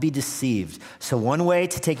 Don't be deceived. So one way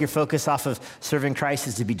to take your focus off of serving Christ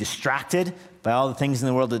is to be distracted by all the things in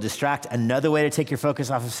the world that distract. Another way to take your focus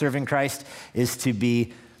off of serving Christ is to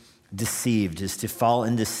be deceived, is to fall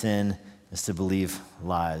into sin, is to believe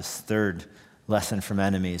lies. Third lesson from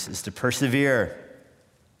enemies is to persevere.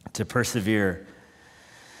 To persevere.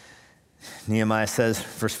 Nehemiah says,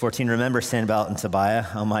 verse 14, remember Sanballat and Tobiah,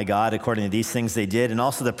 oh my God, according to these things they did, and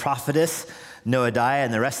also the prophetess Noadiah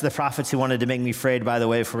and the rest of the prophets who wanted to make me afraid. By the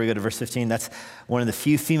way, before we go to verse 15, that's one of the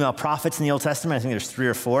few female prophets in the Old Testament. I think there's 3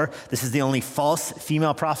 or 4. This is the only false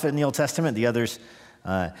female prophet in the Old Testament. The others,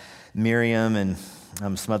 Miriam and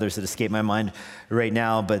some others that escape my mind right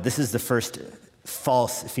now, but this is the first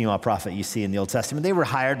false female prophet you see in the Old Testament. They were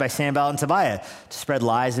hired by Sanballat and Tobiah to spread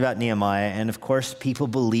lies about Nehemiah, and of course, people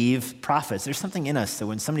believe prophets. There's something in us that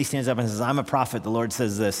when somebody stands up and says, I'm a prophet, the Lord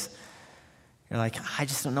says this, you're like, I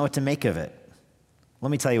just don't know what to make of it. Let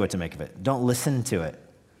me tell you what to make of it. Don't listen to it.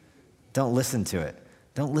 Don't listen to it.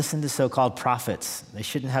 Don't listen to so-called prophets. They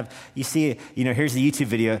shouldn't have, you see, here's the YouTube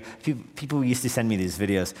video. People used to send me these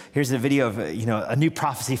videos. Here's a video of, a new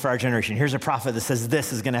prophecy for our generation. Here's a prophet that says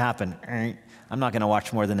this is going to happen. I'm not going to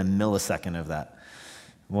watch more than a millisecond of that.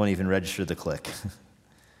 Won't even register the click.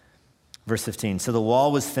 Verse 15, so the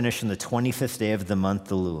wall was finished on the 25th day of the month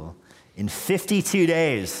Elul. In 52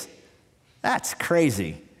 days. That's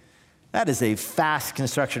crazy. That is a fast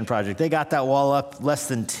construction project. They got that wall up less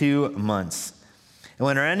than 2 months. And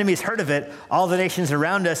when our enemies heard of it, all the nations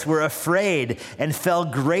around us were afraid and fell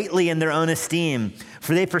greatly in their own esteem,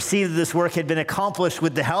 for they perceived that this work had been accomplished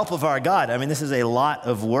with the help of our God. I mean, this is a lot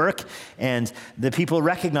of work, and the people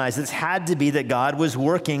recognized this had to be that God was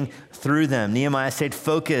working through them. Nehemiah stayed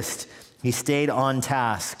focused. He stayed on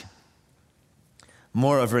task.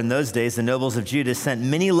 Moreover, in those days, the nobles of Judah sent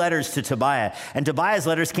many letters to Tobiah, and Tobiah's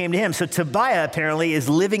letters came to him. So Tobiah apparently is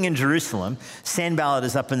living in Jerusalem. Sanballat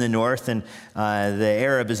is up in the north, and the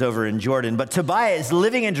Arab is over in Jordan. But Tobiah is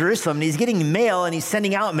living in Jerusalem, and he's getting mail, and he's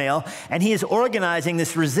sending out mail, and he is organizing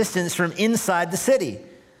this resistance from inside the city.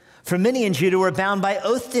 For many in Judah were bound by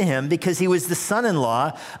oath to him because he was the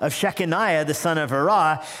son-in-law of Shechaniah, the son of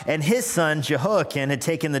Arah, and his son Jehoiakim had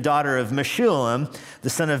taken the daughter of Meshullam,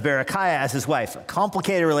 the son of Berechiah, as his wife. A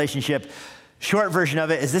complicated relationship. Short version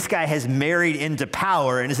of it is this guy has married into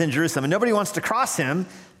power and is in Jerusalem, and nobody wants to cross him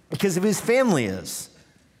because of who his family is.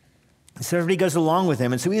 So everybody goes along with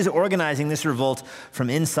him, and so he is organizing this revolt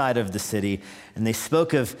from inside of the city, and they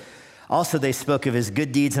spoke of his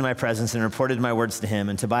good deeds in my presence and reported my words to him.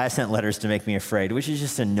 And Tobiah sent letters to make me afraid, which is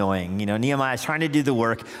just annoying. You know, Nehemiah is trying to do the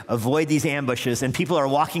work, avoid these ambushes, and people are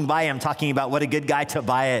walking by him talking about what a good guy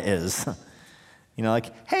Tobiah is. You know,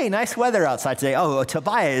 like, hey, nice weather outside today. Oh,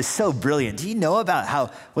 Tobiah is so brilliant. Do you know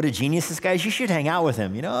about what a genius this guy is? You should hang out with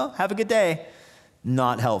him. You know, have a good day.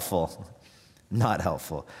 Not helpful. Not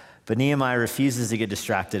helpful. But Nehemiah refuses to get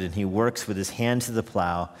distracted, and he works with his hand to the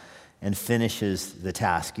plow and finishes the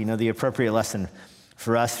task. You know, the appropriate lesson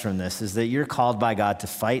for us from this is that you're called by God to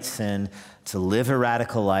fight sin, to live a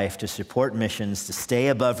radical life, to support missions, to stay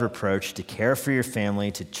above reproach, to care for your family,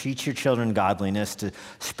 to teach your children godliness, to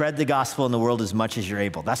spread the gospel in the world as much as you're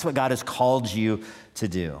able. That's what God has called you to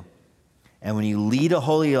do. And when you lead a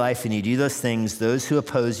holy life and you do those things, those who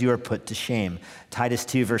oppose you are put to shame. Titus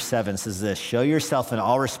 2 verse 7 says this, show yourself in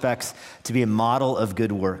all respects to be a model of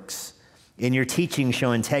good works. In your teaching,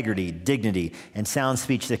 show integrity, dignity, and sound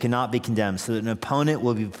speech that cannot be condemned, so that an opponent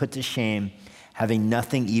will be put to shame, having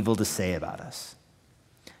nothing evil to say about us.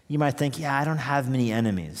 You might think, yeah, I don't have many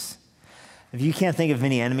enemies. If you can't think of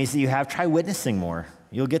many enemies that you have, try witnessing more.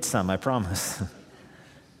 You'll get some, I promise.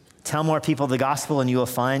 Tell more people the gospel, and you will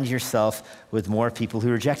find yourself with more people who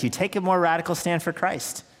reject you. Take a more radical stand for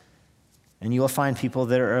Christ, and you will find people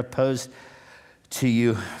that are opposed to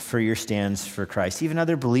you for your stands for Christ. Even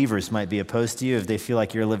other believers might be opposed to you if they feel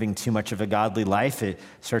like you're living too much of a godly life. It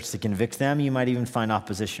starts to convict them. You might even find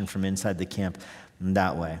opposition from inside the camp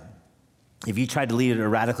that way. If you try to lead a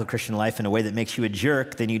radical Christian life in a way that makes you a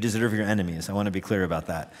jerk, then you deserve your enemies. I want to be clear about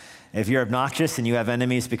that. If you're obnoxious and you have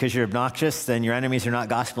enemies because you're obnoxious, then your enemies are not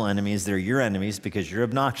gospel enemies. They're your enemies because you're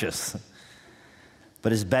obnoxious.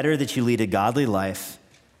 But it's better that you lead a godly life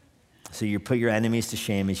so you put your enemies to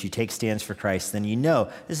shame as you take stands for Christ. Then you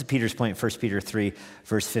know, this is Peter's point, 1 Peter 3,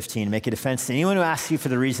 verse 15, make a defense to anyone who asks you for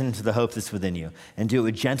the reason to the hope that's within you, and do it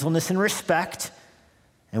with gentleness and respect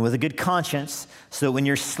and with a good conscience, so that when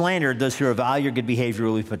you're slandered, those who revile your good behavior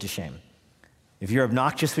will be put to shame. If you're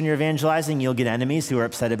obnoxious when you're evangelizing, you'll get enemies who are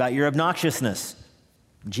upset about your obnoxiousness.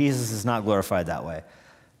 Jesus is not glorified that way.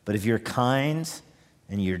 But if you're kind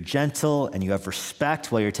and you're gentle and you have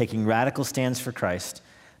respect while you're taking radical stands for Christ,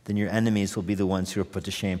 then your enemies will be the ones who are put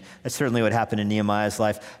to shame. That's certainly what happened in Nehemiah's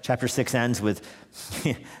life. Chapter 6 ends with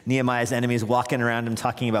Nehemiah's enemies walking around him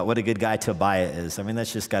talking about what a good guy Tobiah is. I mean,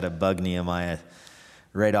 that's just got to bug Nehemiah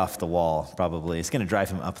right off the wall, probably. It's going to drive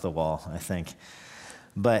him up the wall, I think.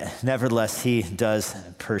 But nevertheless, he does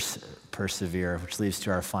persevere, which leads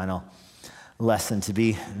to our final lesson, to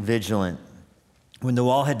be vigilant. When the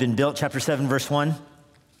wall had been built, chapter 7, verse 1,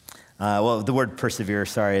 the word persevere,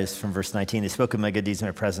 is from verse 19. They spoke of my good deeds in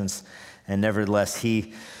my presence, and nevertheless,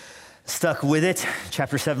 he stuck with it.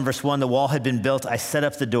 Chapter 7, verse 1, the wall had been built. I set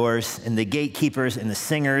up the doors, and the gatekeepers and the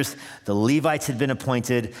singers, the Levites had been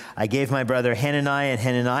appointed. I gave my brother Hananiah and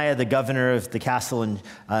Hananiah, the governor of the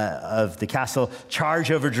castle,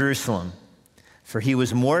 charge over Jerusalem, for he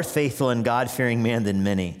was more faithful and God-fearing man than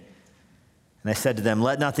many. And I said to them,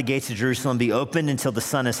 let not the gates of Jerusalem be opened until the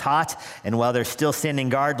sun is hot, and while they're still standing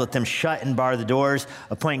guard, let them shut and bar the doors.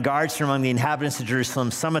 Appoint guards from among the inhabitants of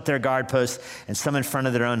Jerusalem, some at their guard posts and some in front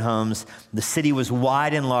of their own homes. The city was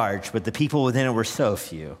wide and large, but the people within it were so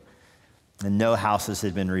few, and no houses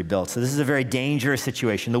had been rebuilt. So this is a very dangerous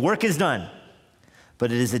situation. The work is done,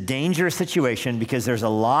 but it is a dangerous situation because there's a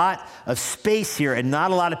lot of space here and not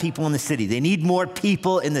a lot of people in the city. They need more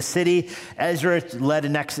people in the city. Ezra led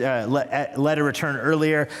a return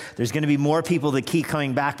earlier. There's going to be more people that keep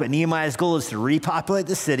coming back, but Nehemiah's goal is to repopulate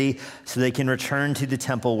the city so they can return to the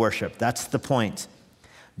temple worship. That's the point.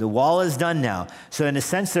 The wall is done now. So in a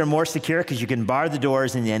sense, they're more secure because you can bar the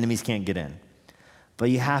doors and the enemies can't get in. But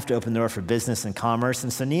you have to open the door for business and commerce.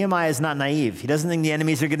 And so Nehemiah is not naive. He doesn't think the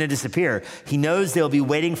enemies are going to disappear. He knows they'll be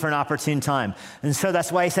waiting for an opportune time. And so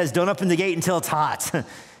that's why he says, don't open the gate until it's hot.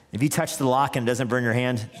 If you touch the lock and it doesn't burn your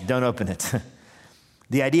hand, don't open it.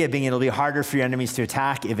 The idea being it'll be harder for your enemies to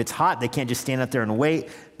attack. If it's hot, they can't just stand up there and wait.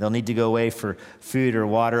 They'll need to go away for food or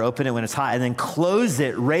water. Open it when it's hot and then close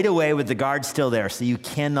it right away with the guards still there so you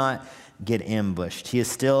cannot get ambushed. He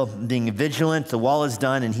is still being vigilant. The wall is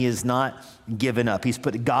done and he is not given up. He's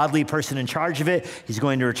put a godly person in charge of it. He's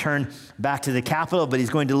going to return back to the capital, but he's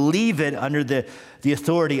going to leave it under the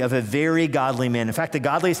authority of a very godly man. In fact, the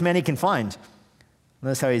godliest man he can find.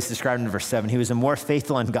 Notice how he's described in verse 7. He was a more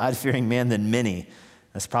faithful and God-fearing man than many.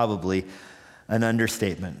 That's probably an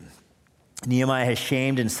understatement. Nehemiah has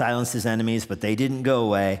shamed and silenced his enemies, but they didn't go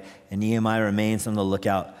away, and Nehemiah remains on the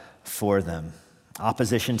lookout for them.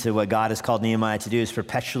 Opposition to what God has called Nehemiah to do is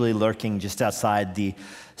perpetually lurking just outside the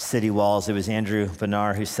city walls. It was Andrew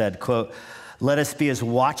Bonar who said, quote, "Let us be as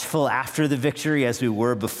watchful after the victory as we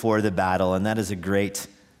were before the battle." And that is a great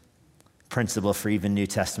principle for even New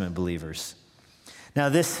Testament believers. Now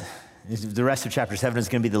the rest of chapter 7 is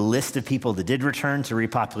going to be the list of people that did return to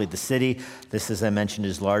repopulate the city. This, as I mentioned,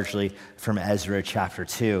 is largely from Ezra chapter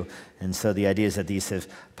 2. And so the idea is that these have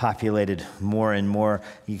populated more and more.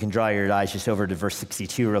 You can draw your eyes just over to verse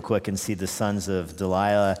 62 real quick and see the sons of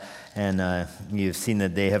Delilah. And you've seen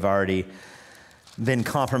that they have already been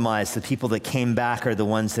compromised. The people that came back are the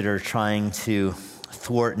ones that are trying to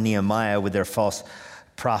thwart Nehemiah with their false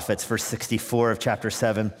prophets. Verse 64 of chapter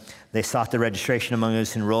 7. They sought the registration among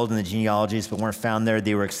those enrolled in the genealogies, but weren't found there.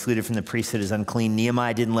 They were excluded from the priesthood as unclean.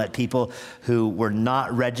 Nehemiah didn't let people who were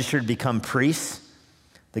not registered become priests.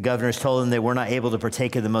 The governors told them they were not able to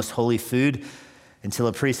partake of the most holy food until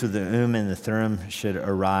a priest with the and the Thummim should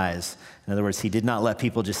arise. In other words, he did not let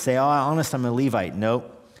people just say, "Oh, honest, I'm a Levite."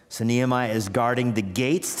 Nope. So Nehemiah is guarding the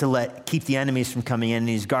gates to keep the enemies from coming in, and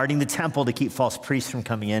he's guarding the temple to keep false priests from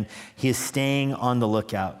coming in. He is staying on the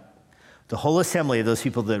lookout. The whole assembly of those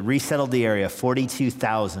people that resettled the area,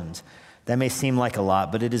 42,000. That may seem like a lot,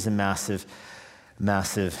 but it is a massive,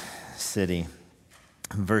 massive city.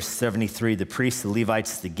 Verse 73, the priests, the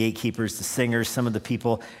Levites, the gatekeepers, the singers, some of the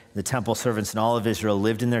people, the temple servants, and all of Israel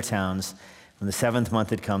lived in their towns. When the 7th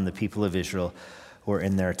month had come, the people of Israel were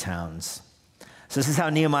in their towns. So this is how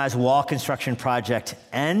Nehemiah's wall construction project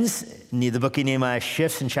ends. The book of Nehemiah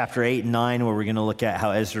shifts in chapter 8 and 9, where we're going to look at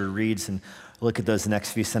how Ezra reads and look at those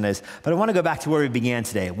next few Sundays. But I want to go back to where we began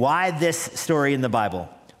today. Why this story in the Bible?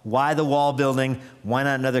 Why the wall building? Why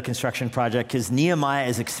not another construction project? Because Nehemiah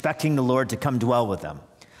is expecting the Lord to come dwell with them.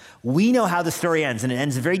 We know how the story ends, and it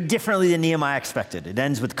ends very differently than Nehemiah expected. It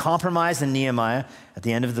ends with compromise in Nehemiah at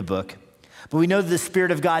the end of the book. But we know that the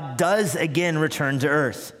Spirit of God does again return to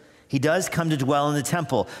earth. He does come to dwell in the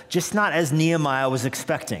temple, just not as Nehemiah was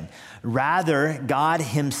expecting. Rather, God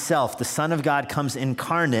himself, the Son of God, comes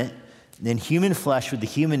incarnate in human flesh with the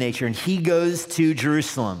human nature, and he goes to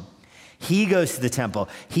Jerusalem. He goes to the temple.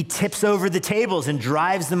 He tips over the tables and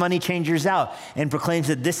drives the money changers out and proclaims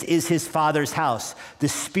that this is his Father's house. The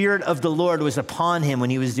Spirit of the Lord was upon him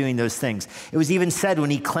when he was doing those things. It was even said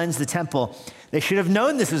when he cleansed the temple, they should have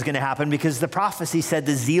known this was going to happen because the prophecy said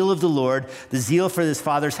the zeal of the Lord, the zeal for his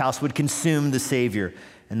Father's house would consume the Savior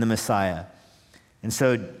and the Messiah. And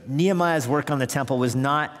so Nehemiah's work on the temple was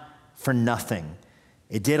not for nothing.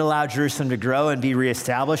 It did allow Jerusalem to grow and be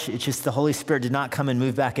reestablished. It's just the Holy Spirit did not come and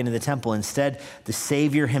move back into the temple. Instead, the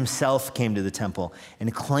Savior himself came to the temple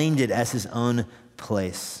and claimed it as his own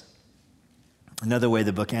place. Another way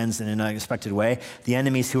the book ends in an unexpected way, the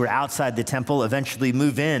enemies who were outside the temple eventually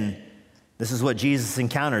move in. This is what Jesus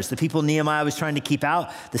encounters. The people Nehemiah was trying to keep out,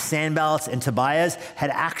 the Sanballats and Tobiahs, had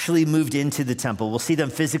actually moved into the temple. We'll see them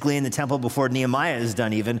physically in the temple before Nehemiah is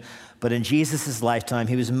done even. But in Jesus' lifetime,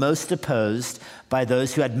 he was most opposed by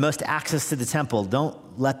those who had most access to the temple.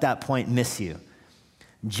 Don't let that point miss you.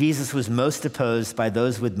 Jesus was most opposed by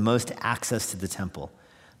those with most access to the temple.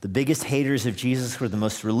 The biggest haters of Jesus were the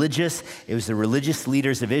most religious. It was the religious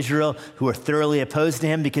leaders of Israel who were thoroughly opposed to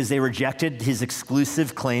him because they rejected his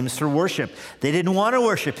exclusive claims for worship. They didn't want to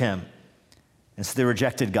worship him. And so they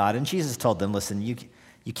rejected God. And Jesus told them, listen, you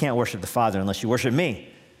can't worship the Father unless you worship me.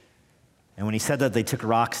 And when he said that, they took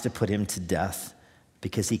rocks to put him to death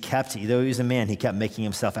because though he was a man, he kept making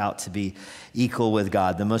himself out to be equal with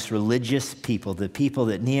God. The most religious people, the people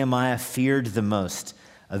that Nehemiah feared the most,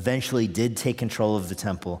 eventually did take control of the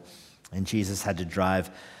temple, and Jesus had to drive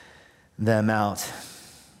them out.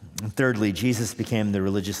 And thirdly, Jesus became the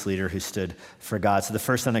religious leader who stood for God. So the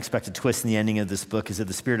first unexpected twist in the ending of this book is that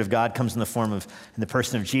the Spirit of God comes in the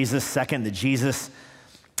person of Jesus. Second, that Jesus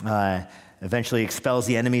eventually expels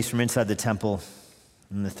the enemies from inside the temple.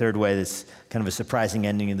 And the third way that's kind of a surprising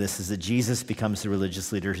ending of this is that Jesus becomes the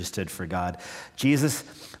religious leader who stood for God. Jesus,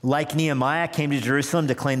 like Nehemiah, came to Jerusalem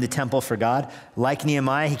to claim the temple for God. Like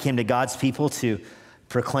Nehemiah, he came to God's people to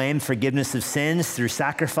proclaim forgiveness of sins through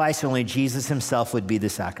sacrifice. Only Jesus himself would be the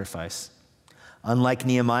sacrifice. Unlike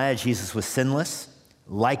Nehemiah, Jesus was sinless.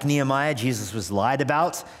 Like Nehemiah, Jesus was lied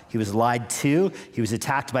about. He was lied to. He was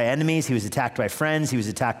attacked by enemies. He was attacked by friends. He was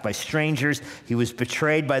attacked by strangers. He was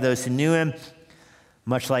betrayed by those who knew him.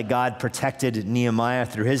 Much like God protected Nehemiah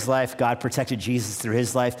through his life, God protected Jesus through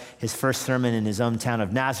his life. His first sermon in his hometown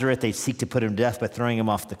of Nazareth, they seek to put him to death by throwing him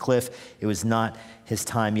off the cliff. It was not his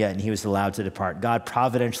time yet, and he was allowed to depart. God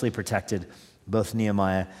providentially protected both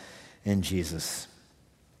Nehemiah and Jesus.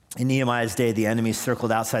 In Nehemiah's day, the enemies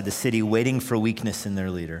circled outside the city, waiting for weakness in their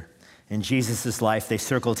leader. In Jesus' life, they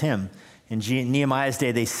circled him. In Nehemiah's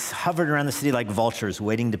day, they hovered around the city like vultures,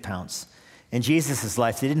 waiting to pounce. In Jesus'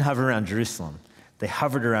 life, they didn't hover around Jerusalem. They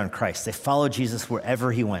hovered around Christ. They followed Jesus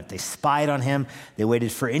wherever he went. They spied on him. They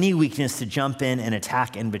waited for any weakness to jump in and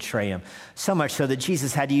attack and betray him. So much so that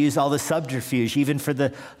Jesus had to use all the subterfuge, even for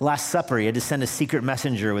the Last Supper. He had to send a secret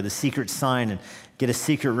messenger with a secret sign and get a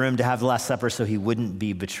secret room to have the Last Supper so he wouldn't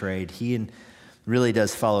be betrayed. He really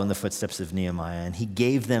does follow in the footsteps of Nehemiah, and he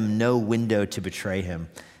gave them no window to betray him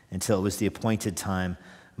until it was the appointed time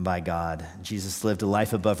by God. Jesus lived a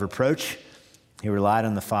life above reproach. He relied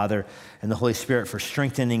on the Father and the Holy Spirit for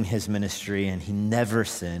strengthening his ministry, and he never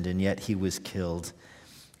sinned, and yet he was killed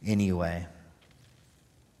anyway.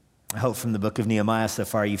 I hope from the book of Nehemiah so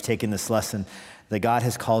far you've taken this lesson that God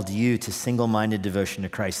has called you to single-minded devotion to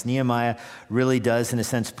Christ. Nehemiah really does, in a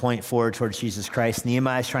sense, point forward towards Jesus Christ.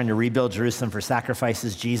 Nehemiah is trying to rebuild Jerusalem for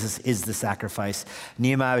sacrifices. Jesus is the sacrifice.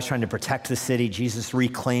 Nehemiah was trying to protect the city. Jesus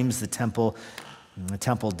reclaims the temple. And the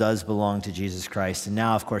temple does belong to Jesus Christ. And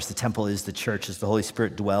now, of course, the temple is the church as the Holy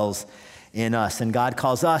Spirit dwells in us. And God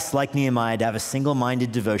calls us, like Nehemiah, to have a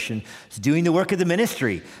single-minded devotion to doing the work of the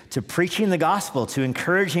ministry, to preaching the gospel, to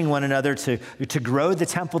encouraging one another, to grow the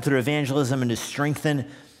temple through evangelism, and to strengthen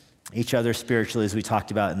each other spiritually, as we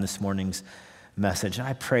talked about in this morning's message. And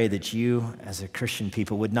I pray that you, as a Christian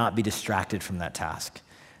people, would not be distracted from that task,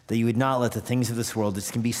 that you would not let the things of this world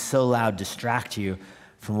that can be so loud distract you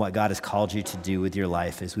from what God has called you to do with your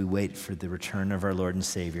life as we wait for the return of our Lord and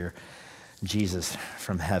Savior, Jesus,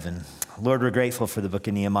 from heaven. Lord, we're grateful for the book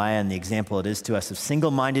of Nehemiah and the example it is to us of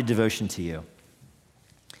single-minded devotion to you.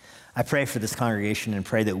 I pray for this congregation and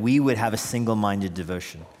pray that we would have a single-minded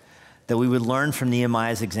devotion, that we would learn from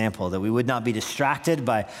Nehemiah's example, that we would not be distracted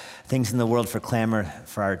by things in the world for clamor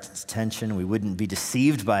for our attention. We wouldn't be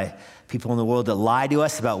deceived by people in the world that lie to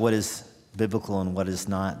us about what is biblical and what is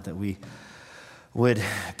not, that we would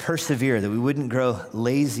persevere, that we wouldn't grow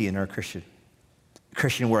lazy in our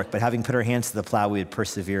Christian work, but having put our hands to the plow, we would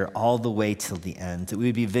persevere all the way till the end, that we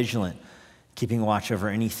would be vigilant, keeping watch over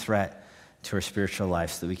any threat to our spiritual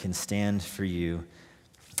life so that we can stand for you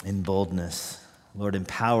in boldness. Lord,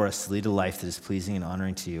 empower us to lead a life that is pleasing and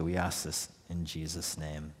honoring to you. We ask this in Jesus'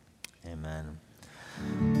 name. Amen.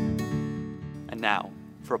 And now,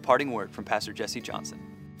 for a parting word from Pastor Jesse Johnson.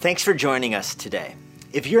 Thanks for joining us today.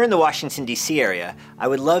 If you're in the Washington, D.C. area, I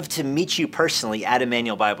would love to meet you personally at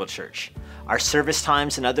Emmanuel Bible Church. Our service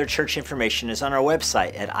times and other church information is on our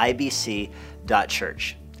website at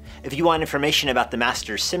ibc.church. If you want information about the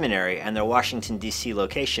Master's Seminary and their Washington, D.C.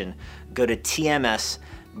 location, go to tms.edu.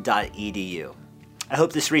 I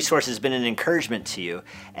hope this resource has been an encouragement to you,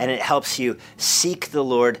 and it helps you seek the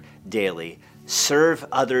Lord daily, serve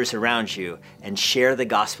others around you, and share the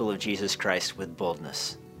gospel of Jesus Christ with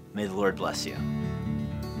boldness. May the Lord bless you.